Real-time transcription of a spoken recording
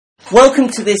Welcome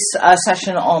to this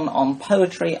session on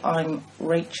poetry. I'm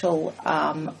Rachel,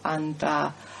 and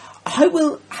I hope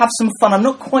we'll have some fun. I'm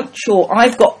not quite sure. I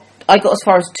got as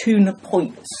far as 2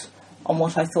 points on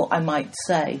what I thought I might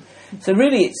say. So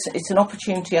really, it's an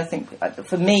opportunity, I think,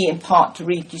 for me in part to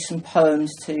read you some poems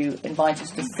to invite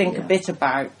us to think a bit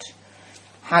about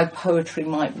how poetry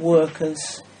might work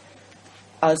as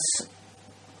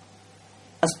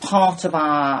part of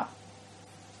our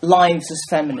lives as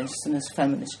feminists and as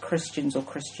feminist Christians or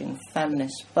Christian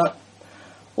feminists, but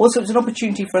also it's an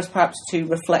opportunity for us perhaps to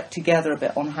reflect together a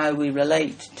bit on how we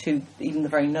relate to even the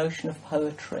very notion of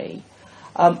poetry.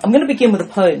 I'm going to begin with a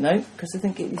poem though, because I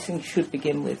think these things should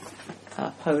begin with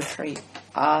poetry.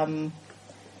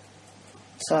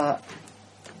 It's a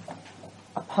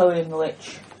poem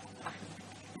which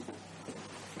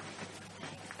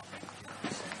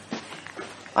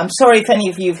I'm sorry if any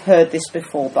of you have heard this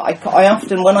before, but I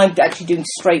often, when I'm actually doing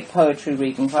straight poetry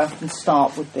readings, I often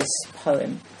start with this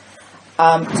poem.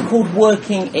 It's called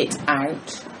Working It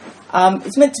Out.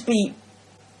 It's meant to be,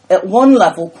 at one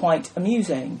level, quite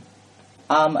amusing.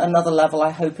 Another level,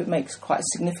 I hope it makes quite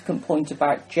a significant point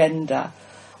about gender.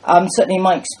 Certainly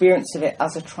my experience of it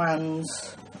as a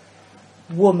trans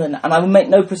woman, and I will make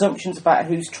no presumptions about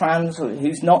who's trans or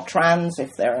who's not trans,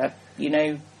 if there are,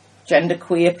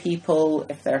 genderqueer people,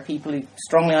 if there are people who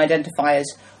strongly identify as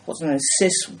what's known as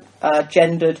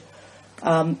cis-gendered,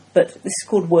 but this is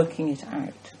called Working It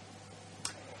Out.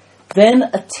 Then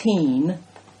a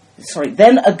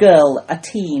girl, a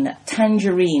teen,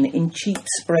 tangerine in cheap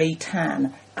spray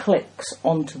tan, clicks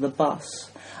onto the bus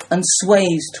and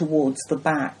sways towards the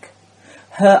back.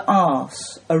 Her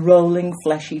arse, a rolling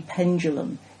fleshy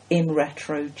pendulum in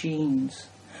retro jeans.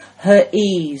 Her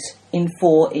ease in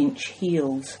 4-inch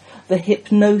heels, the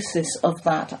hypnosis of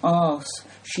that arse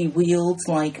she wields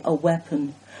like a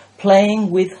weapon, playing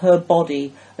with her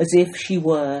body as if she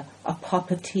were a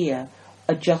puppeteer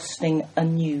adjusting a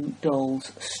new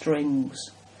doll's strings.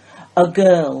 A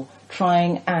girl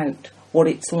trying out what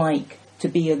it's like to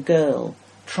be a girl,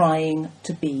 trying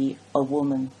to be a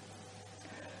woman.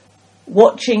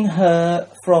 Watching her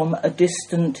from a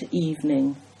distant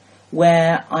evening,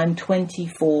 where I'm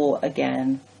 24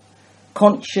 again,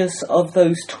 conscious of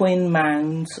those twin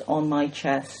mounds on my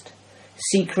chest,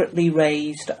 secretly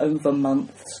raised over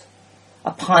months,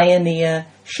 a pioneer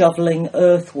shoveling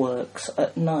earthworks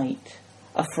at night,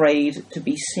 afraid to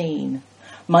be seen,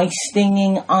 my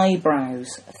stinging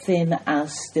eyebrows thin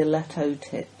as stiletto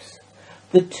tips,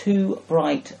 the too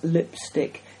bright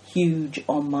lipstick huge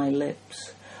on my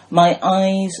lips, my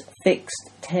eyes fixed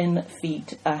 10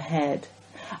 feet ahead,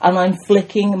 and I'm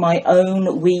flicking my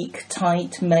own weak,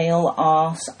 tight male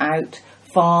arse out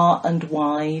far and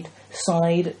wide,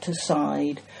 side to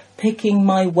side, picking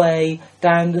my way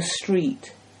down the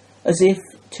street, as if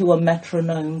to a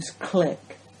metronome's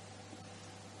click,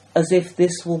 as if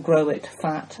this will grow it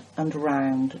fat and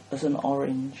round as an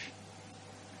orange.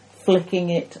 Flicking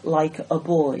it like a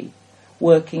boy,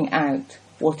 working out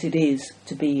what it is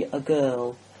to be a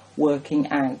girl,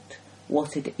 working out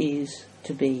what it is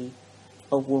to be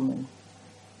a woman.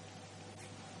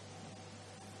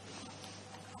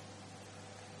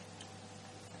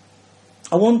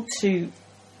 I want to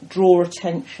draw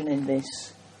attention in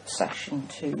this session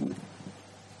to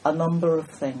a number of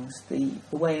things. The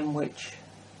way in which,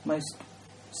 most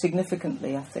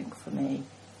significantly, I think for me,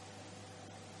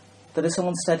 that as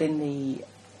someone said in the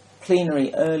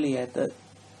plenary earlier, that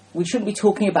we shouldn't be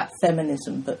talking about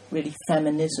feminism, but really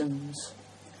feminisms.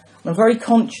 And I'm very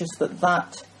conscious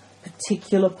that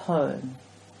particular poem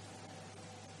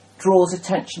draws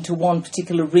attention to one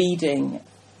particular reading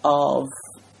of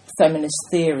feminist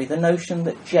theory, the notion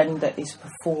that gender is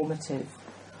performative,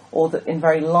 or that in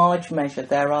very large measure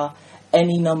there are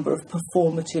any number of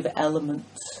performative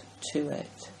elements to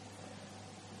it.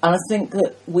 And I think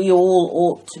that we all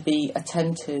ought to be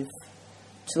attentive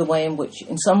to the way in which,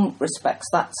 in some respects,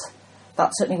 that's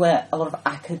certainly where a lot of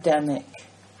academic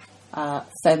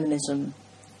feminism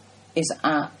is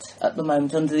at the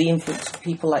moment, under the influence of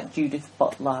people like Judith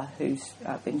Butler, who's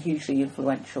been hugely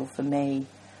influential for me,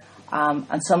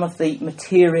 and some of the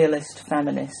materialist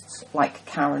feminists like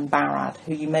Karen Barad,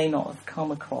 who you may not have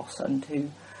come across and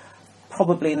who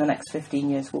probably in the next 15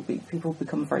 years people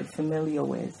become very familiar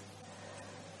with.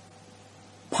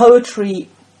 Poetry,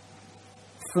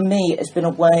 for me, has been a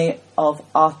way of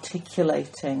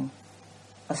articulating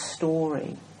a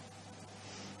story.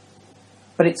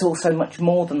 But it's also much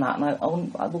more than that, and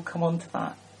I will come on to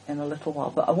that in a little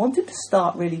while. But I wanted to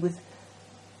start really with,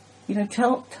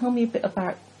 tell me a bit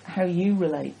about how you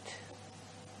relate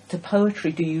to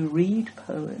poetry. Do you read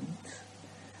poems?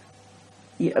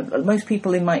 most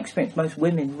people in my experience, most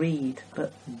women read,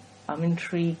 but I'm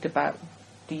intrigued about,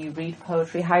 do you read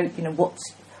poetry? How,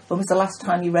 when was the last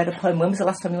time you read a poem? When was the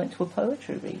last time you went to a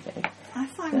poetry reading? I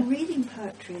find reading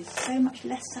poetry is so much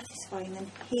less satisfying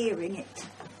than hearing it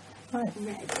read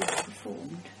or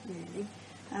performed, really.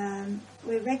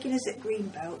 We're regulars at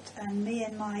Greenbelt, and me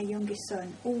and my youngest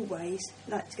son always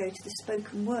like to go to the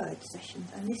spoken word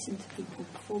sessions and listen to people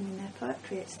performing their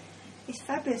poetry. It's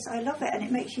fabulous. I love it, and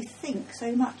it makes you think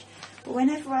so much. But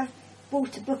whenever I've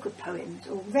bought a book of poems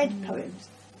or read poems,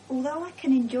 although I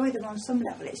can enjoy them on some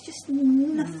level, it's just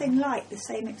nothing like the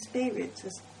same experience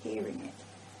as hearing it.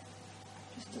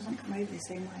 It just doesn't come over the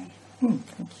same way.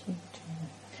 Thank you.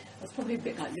 It's probably a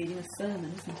bit like reading a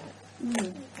sermon, isn't it?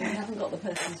 You haven't got the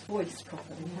person's voice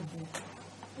properly, have you?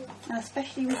 And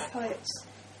especially with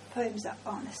poems that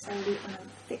aren't necessarily on a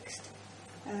fixed,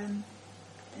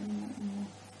 they're more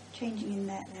changing in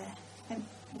their I don't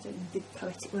know the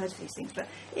poetic words for these things, but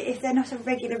if they're not a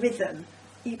regular rhythm,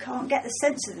 you can't get the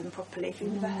sense of them properly if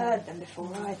you've never heard them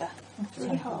before either. It's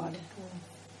really hard.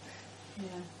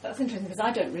 Yeah, that's interesting, because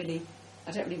I don't really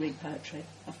read poetry.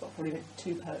 I've probably read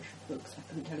 2 poetry books. I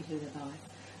couldn't tell you who they're by.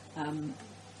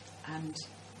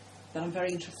 But I'm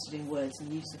very interested in words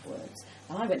and use of words.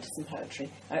 And I went to some poetry.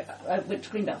 I went to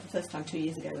Greenbelt for the first time 2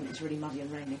 years ago when it was really muddy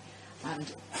and rainy, and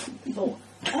thought,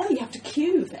 you have to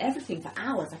queue for everything for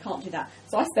hours. I can't do that.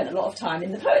 So I spent a lot of time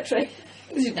in the poetry.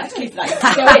 You didn't have to queue for that. You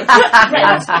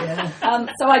had to go in.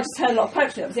 So I just heard a lot of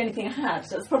poetry. That was the only thing I had.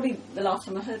 So it was probably the last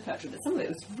time I heard poetry. But some of it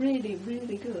was really,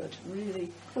 really good.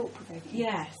 Really thought-provoking.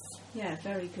 Yes. Yeah,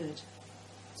 very good.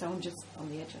 So I'm just on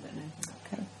the edge of it now.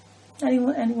 Okay.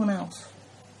 Anyone else?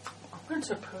 I went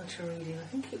to a poetry reading, I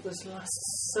think it was last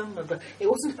summer, but it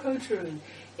wasn't a poetry reading,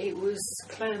 it was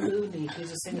Claire Mooney,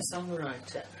 who's a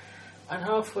singer-songwriter, and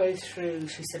halfway through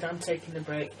she said, I'm taking a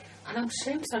break, and I'm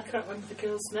ashamed I can't remember the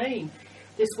girl's name.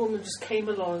 This woman just came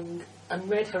along and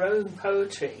read her own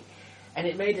poetry, and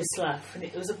it made us laugh, and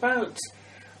it was about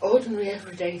ordinary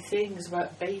everyday things,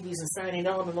 about babies and signing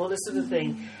on and all this sort of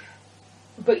thing.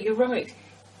 But you're right,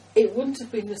 it wouldn't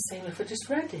have been the same if I just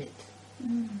read it.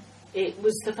 It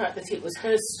was the fact that it was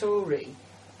her story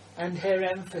and her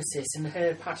emphasis and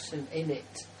her passion in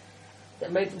it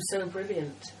that made them so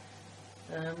brilliant.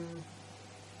 The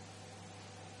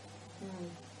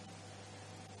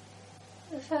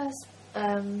first,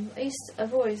 I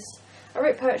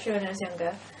wrote poetry when I was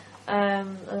younger,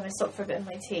 and then I stopped for a bit in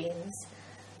my teens.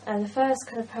 And the first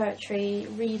kind of poetry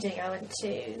reading I went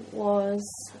to was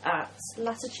at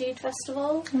Latitude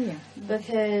Festival. Oh, yeah.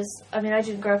 Because, I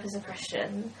didn't grow up as a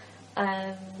Christian,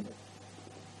 so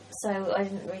I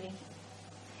didn't really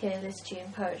hear liturgy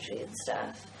and poetry and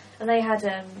stuff. And they had,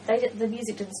 the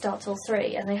music didn't start till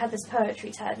 3, and they had this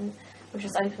poetry tent, which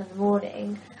was open in the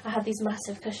morning. I had these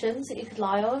massive cushions that you could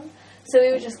lie on. So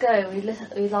we would just go,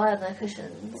 we'd lie on the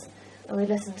cushions, and we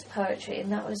listened to poetry,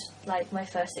 and that was like my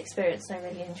first experience, and I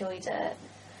really enjoyed it.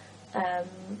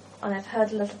 And I've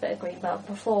heard a little bit of Greenbelt,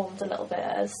 performed a little bit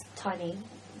at a tiny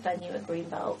venue at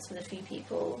Greenbelt with a few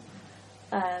people.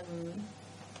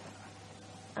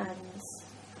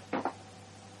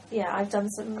 I've done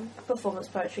some performance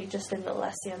poetry just in little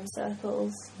SEM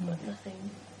circles, but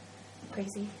nothing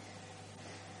crazy.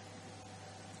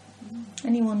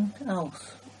 Anyone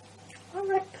else? I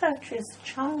read poetry as a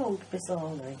child,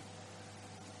 bizarrely,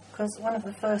 because one of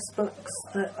the first books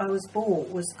that I was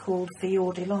bought was called For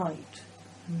Your Delight,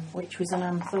 which was an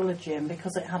anthology, and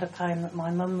because it had a poem that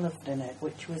my mum loved in it,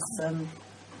 which was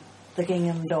the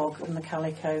gingham dog and the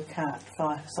calico cat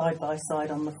side by side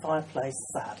on the fireplace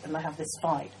sat, and they have this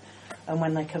fight. And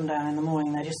when they come down in the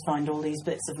morning, they just find all these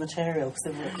bits of material because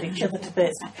they've ripped each other to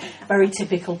bits. Very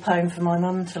typical poem for my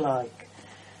mum to like.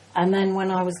 And then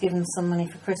when I was given some money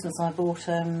for Christmas, I bought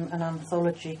an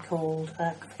anthology called,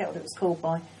 I forget what it was called,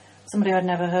 by somebody I'd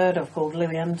never heard of, called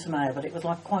Louis Untermeyer, but it was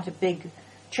like quite a big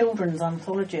children's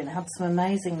anthology, and it had some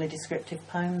amazingly descriptive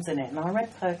poems in it. And I read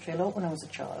poetry a lot when I was a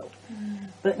child,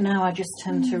 but now I just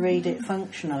tend to read it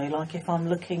functionally, like if I'm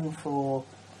looking for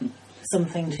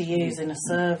something to use in a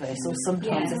service, or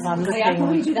sometimes if I'm looking... I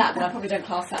probably do that, but I probably don't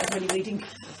class that as really reading.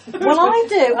 Well, I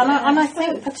do, and I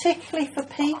think particularly for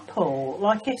people,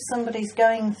 like if somebody's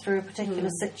going through a particular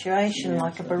situation,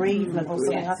 like a bereavement or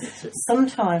something like that,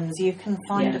 sometimes you can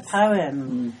find a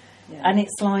poem, and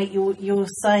it's like you're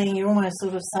saying, you're almost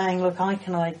sort of saying, look,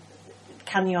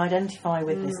 can you identify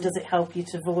with this? Does it help you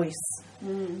to voice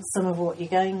some of what you're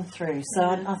going through? So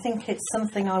I think it's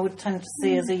something I would tend to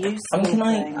see as a useful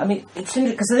thing. It's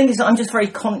interesting, because the thing is, I'm just very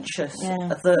conscious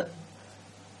that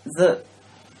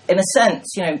in a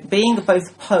sense, being both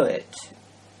a poet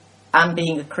and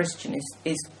being a Christian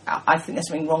is I think there's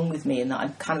something wrong with me in that I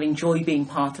kind of enjoy being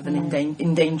part of an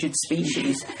endangered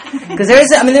species. Because there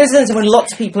is a sense when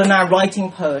lots of people are now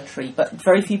writing poetry, but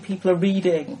very few people are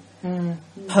reading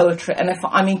poetry.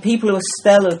 And people who are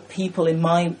stellar people in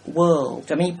my world,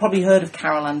 you've probably heard of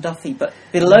Carol Ann Duffy, but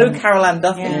below Carol Ann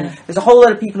Duffy, there's a whole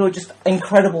lot of people who are just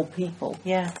incredible people.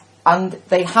 Yeah. And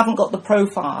they haven't got the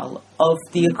profile of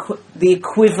the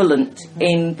equivalent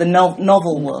in the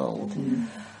novel world.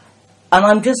 And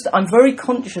I'm very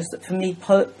conscious that for me,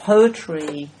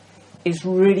 poetry has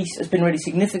been really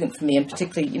significant for me, and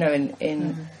particularly,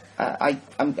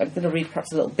 I'm going to read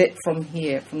perhaps a little bit from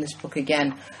this book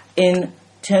again, in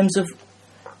terms of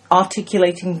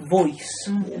articulating voice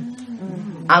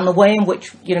and the way in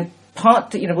which,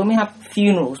 when we have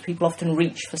funerals, people often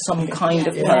reach for some kind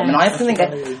of poem, and I often think,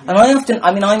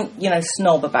 I'm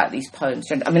snob about these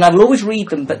poems. I will always read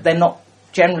them, but they're not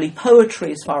generally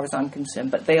poetry as far as I'm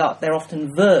concerned, but they're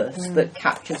often verse that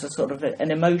captures a sort of an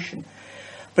emotion.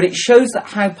 But it shows that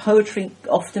how poetry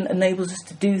often enables us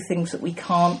to do things that we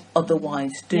can't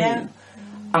otherwise do. Yeah.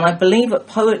 And I believe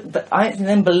that I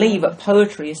then believe that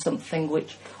poetry is something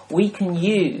which we can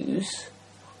use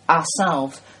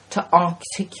ourselves to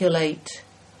articulate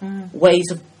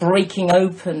ways of breaking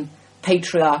open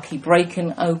patriarchy,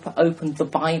 breaking open the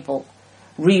Bible,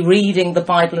 rereading the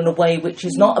Bible in a way which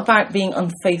is not about being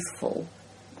unfaithful,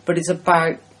 but is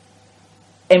about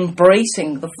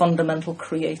embracing the fundamental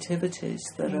creativities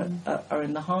that are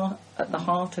at the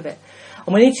heart of it.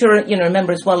 And we need to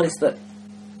remember as well is that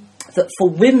for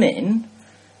women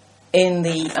and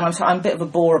I'm a bit of a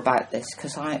bore about this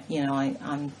because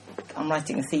I'm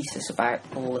writing a thesis about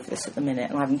all of this at the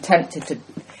minute, and I'm tempted to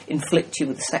inflict you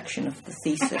with a section of the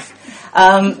thesis,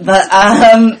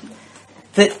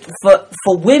 that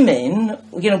for women,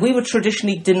 we were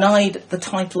traditionally denied the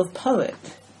title of poet.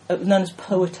 It was known as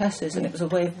poetesses, and it was a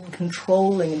way of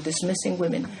controlling and dismissing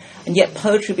women. And yet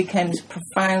poetry became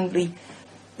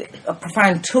a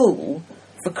profound tool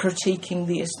for critiquing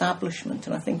the establishment,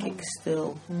 and I think it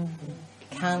still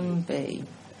can be.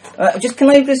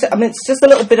 It's just a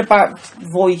little bit about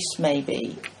voice,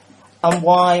 maybe, and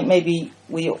why maybe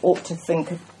we ought to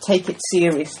take it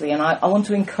seriously. And I want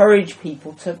to encourage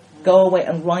people to go away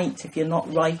and write if you're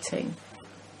not writing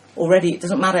already. It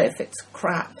doesn't matter if it's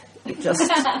crap. You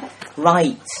just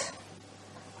write.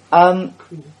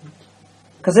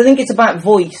 Because I think it's about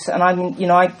voice, and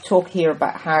I talk here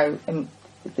about how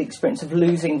the experience of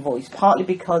losing voice, partly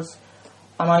because,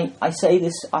 and I say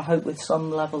this, I hope with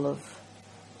some level of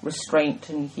restraint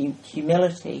and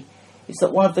humility, is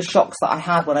that one of the shocks that I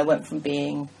had when I went from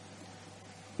being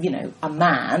a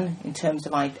man in terms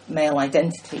of my male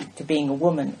identity to being a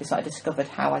woman is I discovered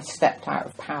how I stepped out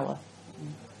of power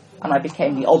and I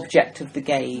became the object of the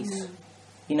gaze,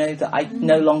 that I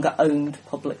no longer owned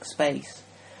public space.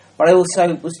 But I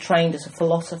also was trained as a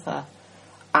philosopher,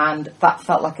 and that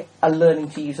felt like a learning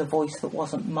to use a voice that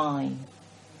wasn't mine.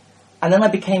 And then I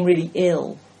became really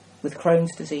ill with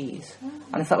Crohn's disease,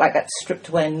 and I felt like that stripped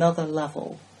away another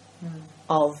level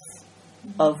of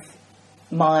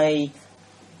my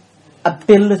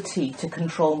ability to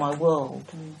control my world.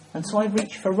 And so I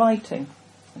reached for writing.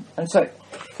 And so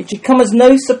it should come as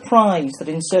no surprise that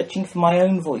in searching for my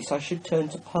own voice I should turn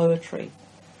to poetry.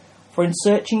 For in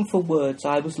searching for words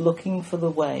I was looking for the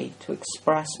way to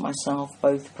express myself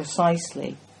both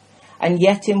precisely and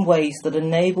yet in ways that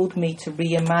enabled me to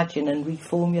reimagine and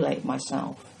reformulate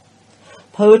myself.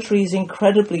 Poetry is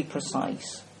incredibly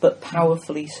precise but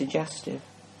powerfully suggestive.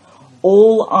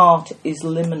 All art is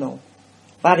liminal.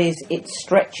 That is, it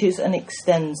stretches and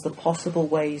extends the possible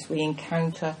ways we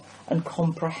encounter and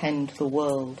comprehend the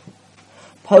world.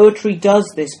 Poetry does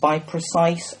this by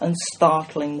precise and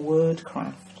startling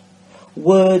wordcraft.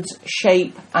 Words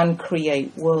shape and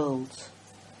create worlds.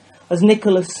 As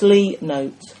Nicholas Lee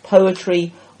notes,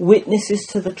 poetry witnesses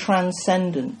to the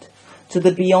transcendent, to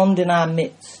the beyond in our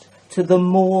midst, to the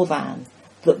more than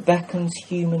that beckons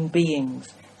human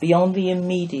beings beyond the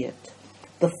immediate,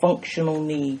 the functional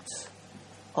needs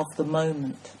of the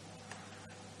moment.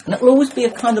 And it will always be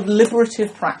a kind of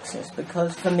liberative praxis,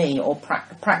 because for me, or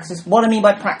praxis, what I mean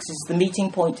by praxis is the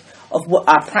meeting point of what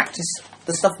our practice,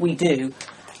 the stuff we do,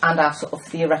 and our sort of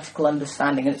theoretical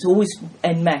understanding. And it's always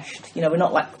enmeshed. We're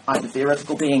not like, I'm a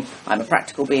theoretical being, I'm a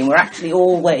practical being. We're actually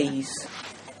always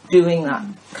doing that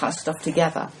kind of stuff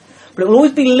together. But it will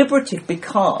always be liberative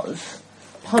because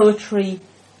poetry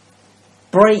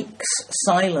breaks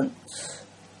silence.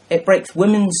 It breaks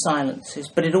women's silences,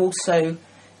 but it also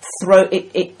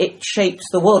it shapes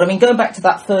the world. I mean, going back to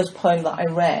that first poem that I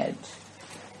read,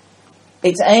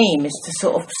 its aim is to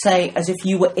sort of say as if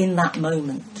you were in that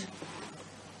moment.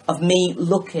 of me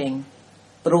looking,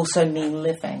 but also me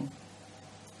living.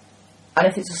 And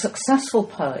if it's a successful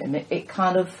poem, it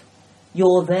kind of,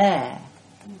 you're there.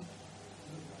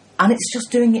 And it's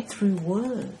just doing it through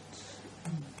words.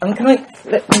 And let me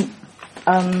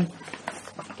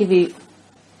give you,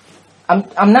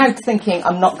 I'm now thinking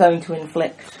I'm not going to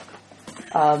inflict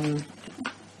my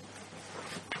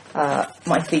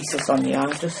thesis on you.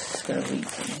 I'm just going to read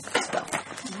some stuff.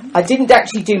 I didn't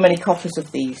actually do many copies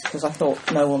of these because I thought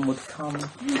no one would come.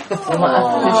 Honestly,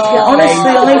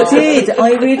 I did.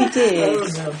 I really did.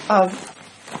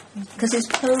 Because it's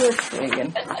poetry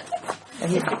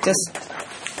and you just,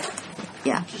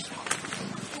 yeah.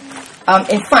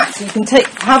 In fact, you can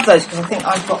have those because I think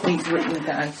I've got these written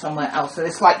down somewhere else. So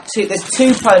there's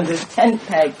two poems. There's Tent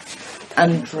Peg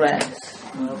and Dress.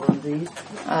 I'm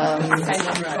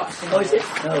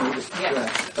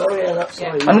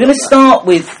going to start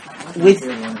with.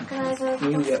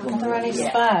 Are there any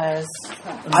spares?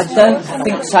 I don't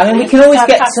think so. I mean, we can always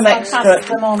get some extra. Pass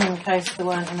them on in case there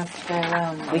weren't enough to go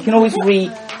around. We can always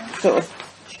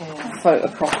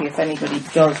photocopy if anybody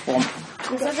does want.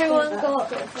 Has everyone got?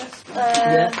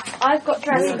 I've got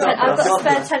dress. I've got a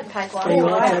spare tent peg one.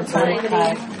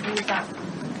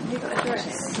 You've got a dress.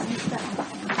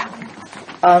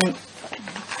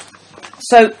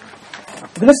 So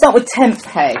I'm going to start with Tent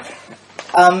Peg.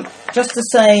 Just to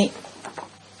say,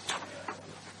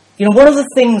 one of the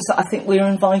things that I think we're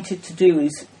invited to do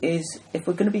is if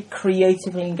we're going to be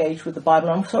creatively engaged with the Bible,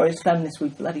 and I'm sorry, as feminists, we're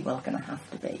bloody well going to have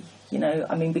to be.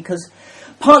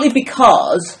 Partly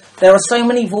because there are so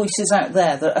many voices out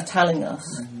there that are telling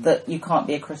us that you can't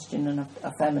be a Christian and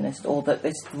a feminist, or that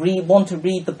they want to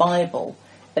read the Bible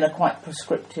in a quite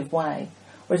prescriptive way.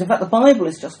 Whereas, in fact, the Bible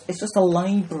is just a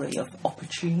library of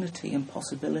opportunity and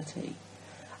possibility,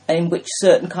 in which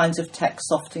certain kinds of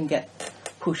texts often get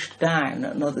pushed down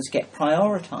and others get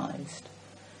prioritised.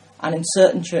 And in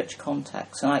certain church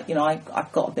contexts, and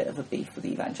I've got a bit of a beef with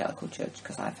the evangelical church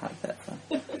because I've had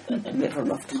a bit of a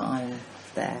rough time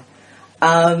there,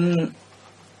 and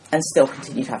still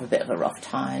continue to have a bit of a rough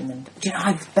time. And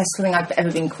the best thing I've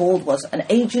ever been called was an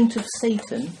agent of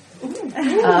Satan.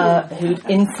 Who'd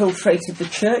infiltrated the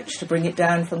church to bring it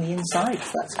down from the inside.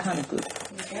 So that's kind of good.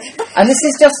 And this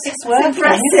is just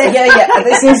impressive. Yeah.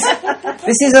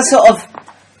 This is a sort of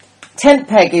Tent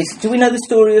Peg. Do we know the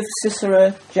story of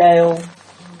Sisera jail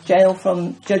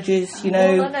from Judges?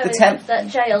 That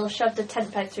jail shoved a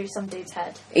tent peg through some dude's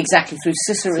head. Exactly, through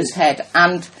Sisera's head,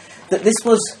 and that this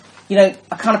was a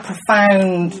kind of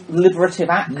profound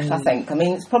liberative act. I think. I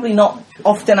mean, it's probably not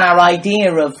often our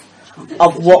idea of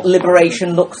what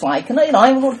liberation looks like, and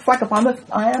I will flag up.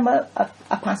 I am a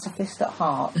pacifist at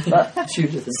heart, but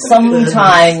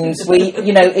sometimes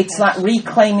it's like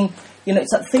reclaiming.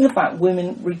 It's that thing about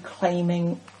women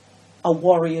reclaiming a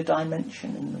warrior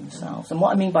dimension in themselves, and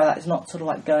what I mean by that is not sort of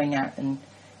like going out and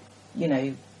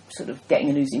sort of getting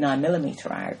an Uzi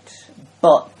 9mm out,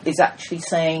 but is actually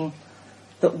saying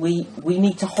that we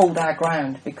need to hold our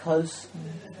ground because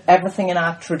everything in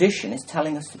our tradition is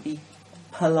telling us to be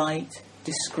polite,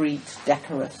 discreet,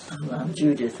 decorous.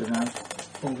 Judith and I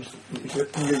always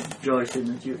rejoice in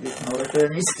the Judith and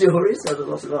Holofernes stories, so a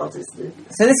lot of artists do.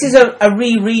 So this is a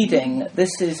rereading.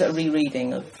 This is a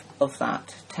rereading of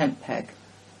that Tent Peg.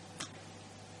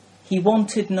 He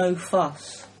wanted no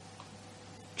fuss,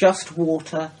 just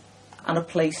water and a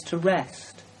place to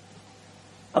rest,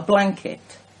 a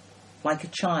blanket like a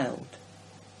child.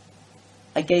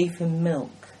 I gave him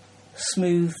milk,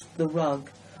 smoothed the rug,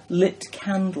 lit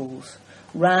candles,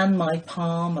 ran my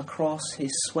palm across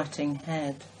his sweating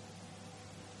head.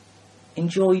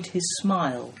 Enjoyed his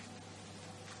smile,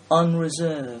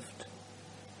 unreserved,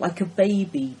 like a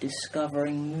baby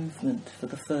discovering movement for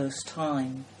the first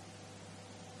time.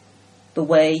 The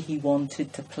way he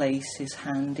wanted to place his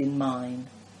hand in mine,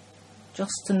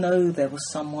 just to know there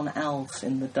was someone else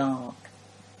in the dark.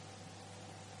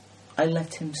 I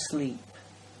let him sleep.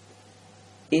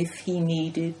 If he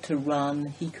needed to run,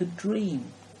 he could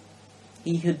dream.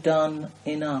 He had done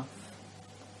enough.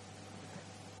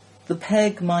 The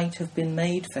peg might have been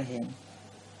made for him.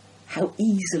 How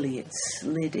easily it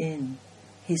slid in,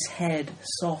 his head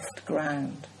soft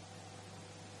ground.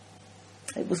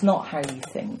 It was not how you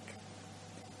think.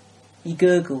 He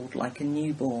gurgled like a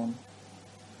newborn,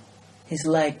 his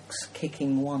legs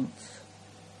kicking once.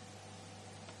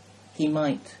 He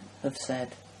might have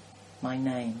said my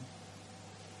name.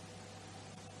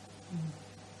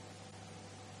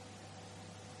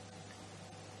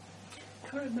 I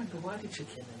can't remember, why did you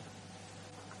kill him?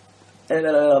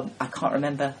 I can't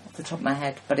remember off the top of my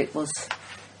head, but it was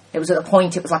at a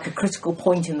point, it was like a critical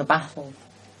point in the battle.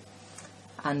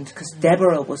 and because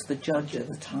Deborah was the judge at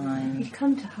the time. He'd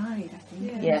come to hide, I think.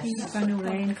 Yeah. Yes. He ran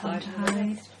away and come to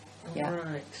hide. Yeah.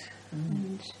 Right.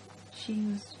 And she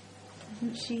was,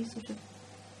 wasn't she sort of,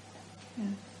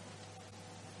 yeah.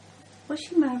 Was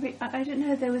she married? I don't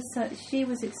know. There was she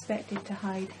was expected to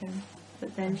hide him,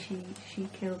 but then she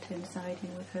killed him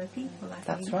siding with her people, I think.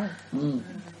 That's right. Mm.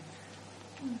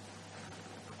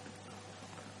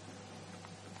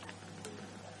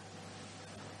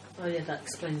 Oh yeah, that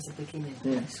explains the beginning.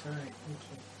 Yeah. That's right. Thank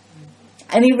you.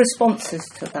 Any responses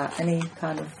to that? Any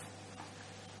kind of...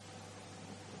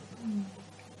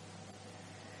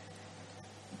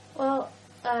 Well,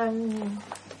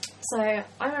 so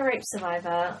I'm a rape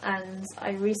survivor, and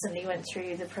I recently went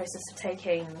through the process of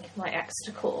taking my ex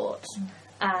to court,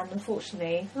 and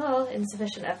unfortunately,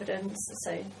 insufficient evidence,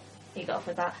 so he got off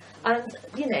with that. And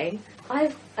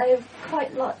I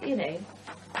quite like,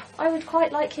 I would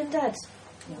quite like him dead.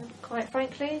 Quite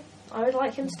frankly, I would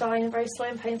like him to die in a very slow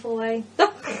and painful way.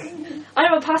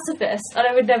 I'm a pacifist, and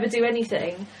I would never do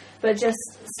anything, but just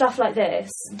stuff like this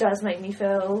does make me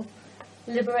feel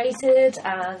liberated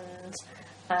and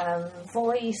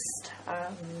voiced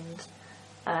and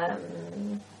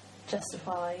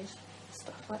justified,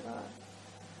 stuff like that.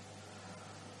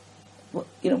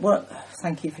 Well,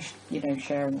 thank you for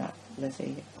sharing that,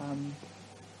 Lizzie.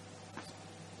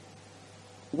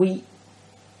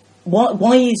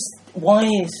 Why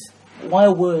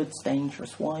are words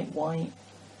dangerous? Why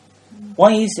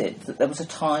is it that there was a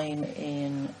time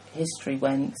in history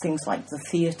when things like the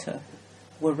theatre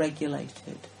were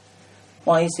regulated?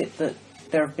 Why is it that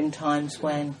there have been times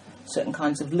when certain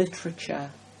kinds of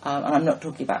literature, and I'm not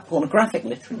talking about pornographic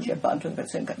literature, but I'm talking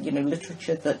about certain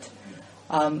literature that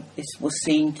was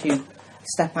seen to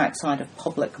step outside of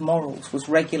public morals, was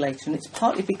regulated, and it's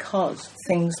partly because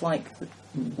things like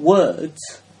words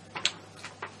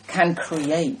can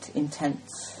create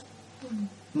intense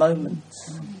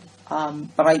moments.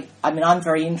 But I'm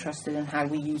very interested in how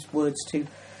we use words to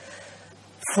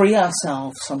free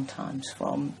ourselves sometimes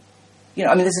from,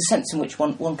 there's a sense in which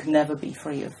one can never be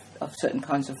free of certain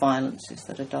kinds of violences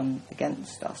that are done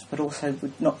against us, but also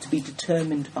not to be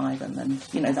determined by them, and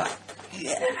that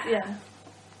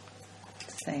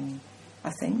thing,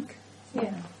 I think.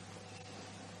 Yeah.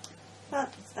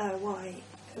 That's why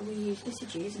we use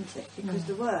liturgy, isn't it? Because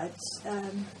the words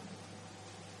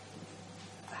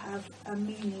have a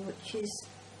meaning which is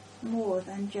more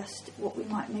than just what we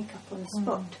might make up on the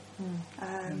spot.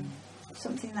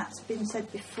 Something that's been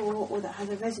said before or that has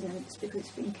a resonance because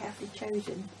it's been carefully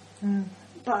chosen.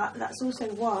 But that's also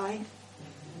why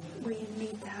we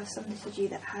need to have some liturgy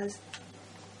that has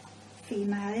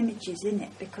female images in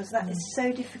it, because that is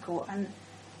so difficult, and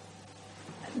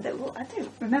I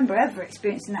don't remember ever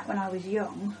experiencing that when I was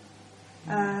young.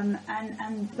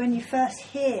 And when you first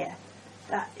hear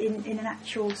that in an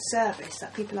actual service,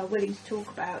 that people are willing to talk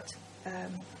about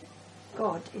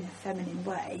God in a feminine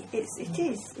way, it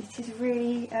is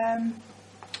really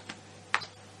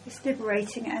it's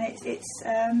liberating, and it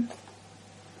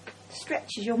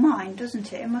stretches your mind,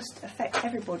 doesn't it? It must affect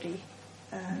everybody,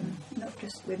 not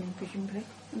just women, presumably.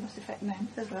 It must affect men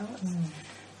as well.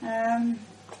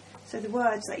 So the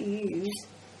words that you use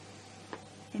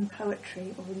in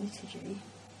poetry or in liturgy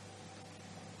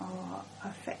are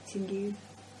affecting you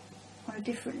on a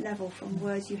different level from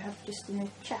words you have just in a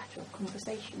chat or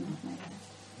conversation, maybe,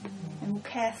 and more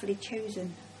carefully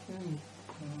chosen.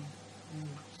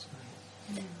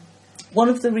 One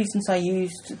of the reasons I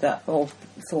used that, or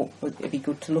thought it'd be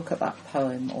good to look at that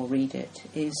poem or read it,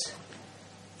 is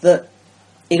that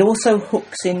it also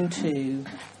hooks into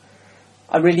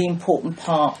a really important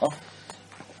part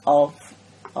of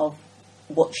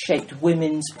what shaped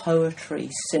women's poetry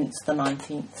since the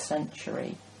 19th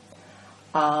century.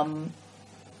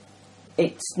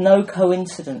 It's no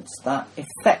coincidence that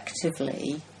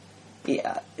effectively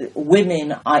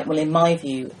women, in my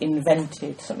view,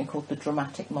 invented something called the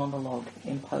dramatic monologue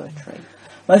in poetry.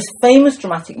 Most famous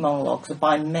dramatic monologues are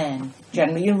by men,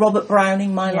 generally. Robert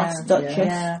Browning, My Last Duchess.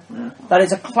 Yeah. That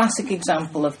is a classic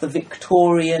example of the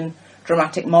Victorian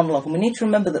dramatic monologue. And we need to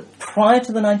remember that prior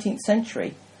to the 19th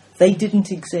century, they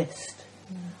didn't exist.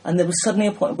 And there was suddenly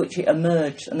a point at which it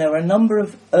emerged. And there were a number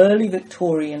of early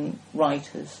Victorian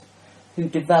writers who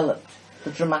developed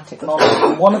the dramatic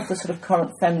monologue. And one of the sort of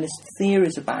current feminist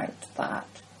theories about that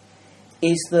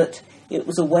is that it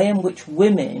was a way in which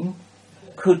women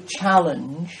could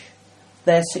challenge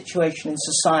their situation in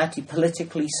society,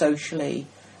 politically, socially,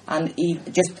 and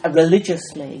even just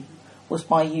religiously, was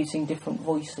by using different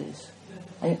voices.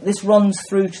 And this runs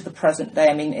through to the present day.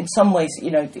 In some ways,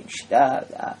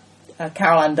 Carol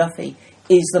Ann Duffy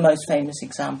is the most famous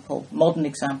example, modern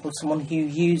example, of someone who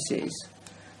uses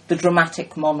the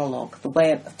dramatic monologue, the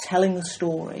way of telling the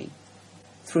story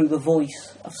through the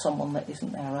voice of someone that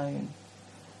isn't their own.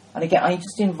 And again, I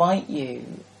just invite you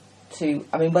to,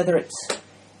 I mean, whether it's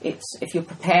if you're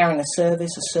preparing a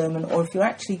service, a sermon, or if you're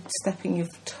actually stepping your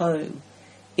toe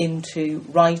into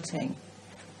writing,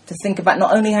 to think about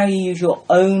not only how you use your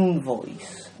own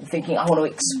voice, and thinking, I want to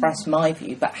express my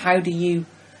view, but how do you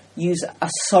use a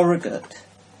surrogate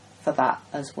for that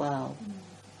as well?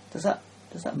 Does that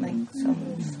make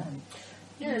some sense?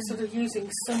 Yeah, sort of using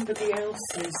somebody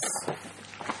else's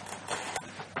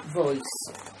voice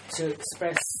to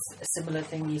express a similar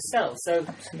thing yourself. So,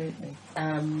 absolutely.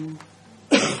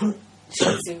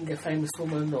 Choosing a famous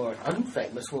woman or an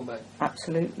unfamous woman.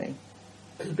 Absolutely.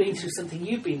 Who've been through something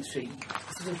you've been through.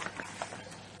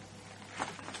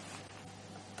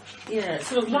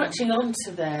 Sort of latching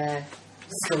onto their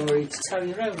story to tell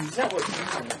your own. Is that what you're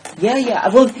doing? Yeah.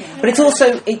 Well, but it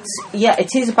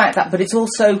is about that. But it's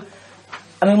also,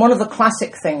 I mean, one of the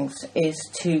classic things is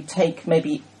to take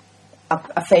maybe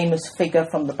a famous figure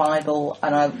from the Bible,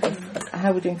 and how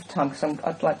are we doing for time? Because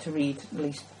I'd like to read at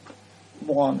least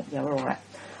one. Yeah, we're all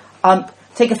right.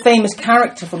 Take a famous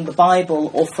character from the Bible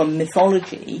or from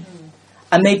mythology,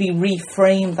 and maybe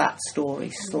reframe that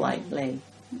story slightly.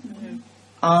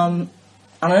 And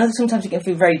I know that sometimes it can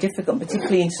feel very difficult,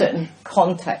 particularly in certain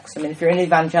contexts. I mean, if you're in an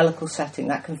evangelical setting,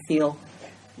 that can feel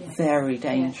very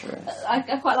dangerous. I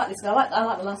quite like this. I like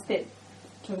the last bit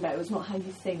talking about it was not how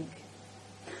you think,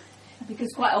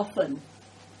 because quite often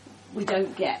we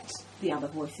don't get the other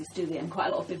voices, do we? And quite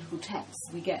a lot of biblical texts,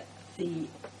 we get the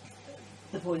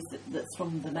voice that's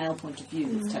from the male point of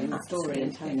view, that's telling the story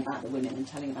and telling about the women and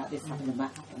telling about this happened and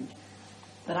that happened.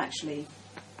 But actually,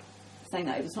 saying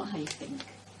that it was not how you think.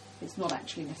 It's not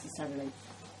actually necessarily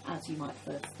as you might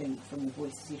first think from the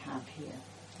voices you have here.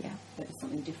 Yeah, there is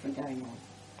something different going on.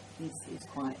 Is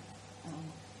quite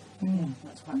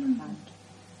that's quite profound.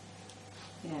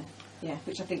 Yeah,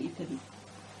 which I think you can,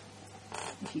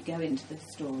 if you go into the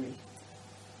story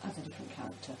as a different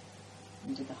character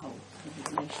and do the whole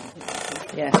nation.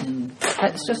 Yeah,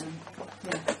 it's just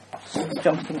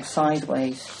jumping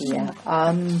sideways here.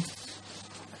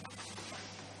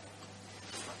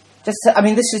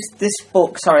 This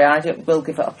book. Sorry, will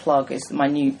give it a plug. Is my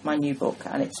new book,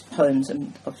 and it's poems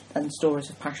and stories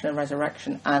of passion and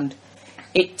resurrection. And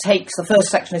it takes, the first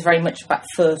section is very much about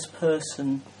first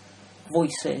person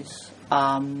voices.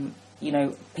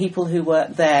 People who were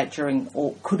there during,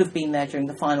 or could have been there during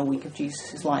the final week of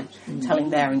Jesus' life,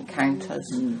 telling their encounters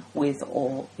with,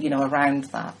 or around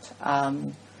that.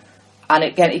 And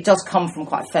again, it does come from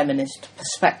quite a feminist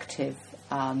perspective,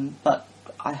 but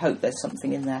I hope there's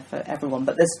something in there for everyone.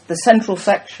 But the central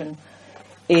section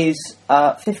is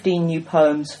 15 new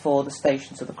poems for the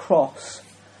Stations of the Cross.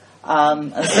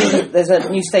 And so there's a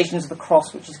new Stations of the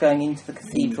Cross which is going into the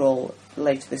cathedral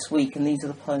later this week, and these are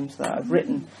the poems that I've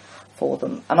written for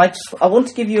them. And I want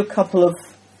to give you a couple of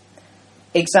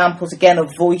examples again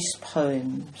of voice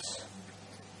poems.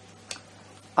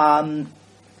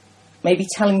 Maybe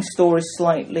telling stories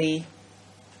slightly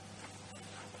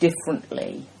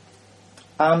differently.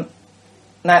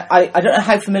 Now, I don't know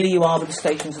how familiar you are with the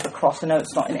Stations of the Cross. I know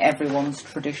it's not in everyone's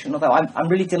tradition, although I'm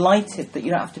really delighted that you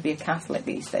don't have to be a Catholic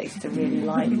these days to really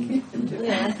like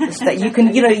it. You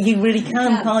can, you really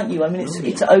can, can't you? I mean,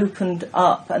 it's opened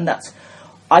up, and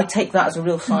I take that as a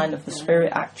real sign of the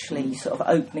Spirit actually sort of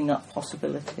opening up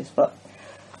possibilities. But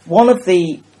one of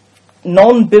the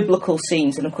non-biblical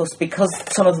scenes, and of course because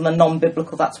some of them are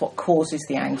non-biblical, that's what causes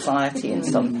the anxiety in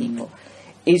some people,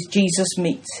 is Jesus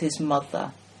meets his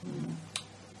mother.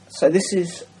 So this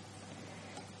is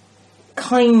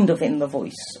kind of in the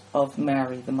voice of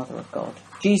Mary, the Mother of God.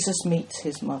 Jesus meets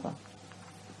his mother.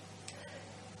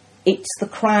 It's the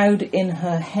crowd in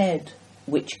her head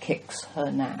which kicks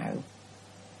her now.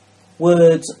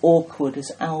 Words awkward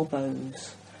as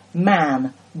elbows.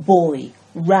 Man, boy,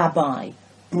 rabbi,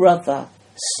 brother,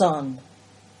 son.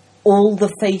 All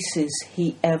the faces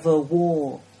he ever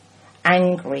wore.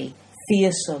 Angry,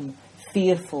 fearsome,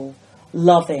 fearful,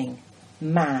 loving,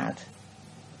 mad.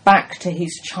 Back to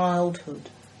his childhood,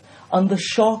 and the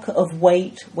shock of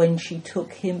weight when she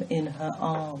took him in her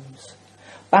arms.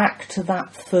 Back to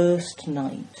that first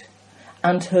night,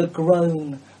 and her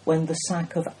groan when the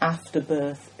sack of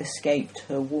afterbirth escaped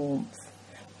her warmth.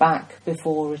 Back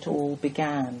before it all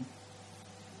began.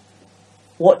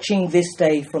 Watching this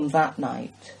day from that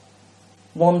night,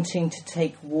 wanting to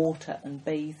take water and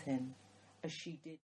bathe him, as she did.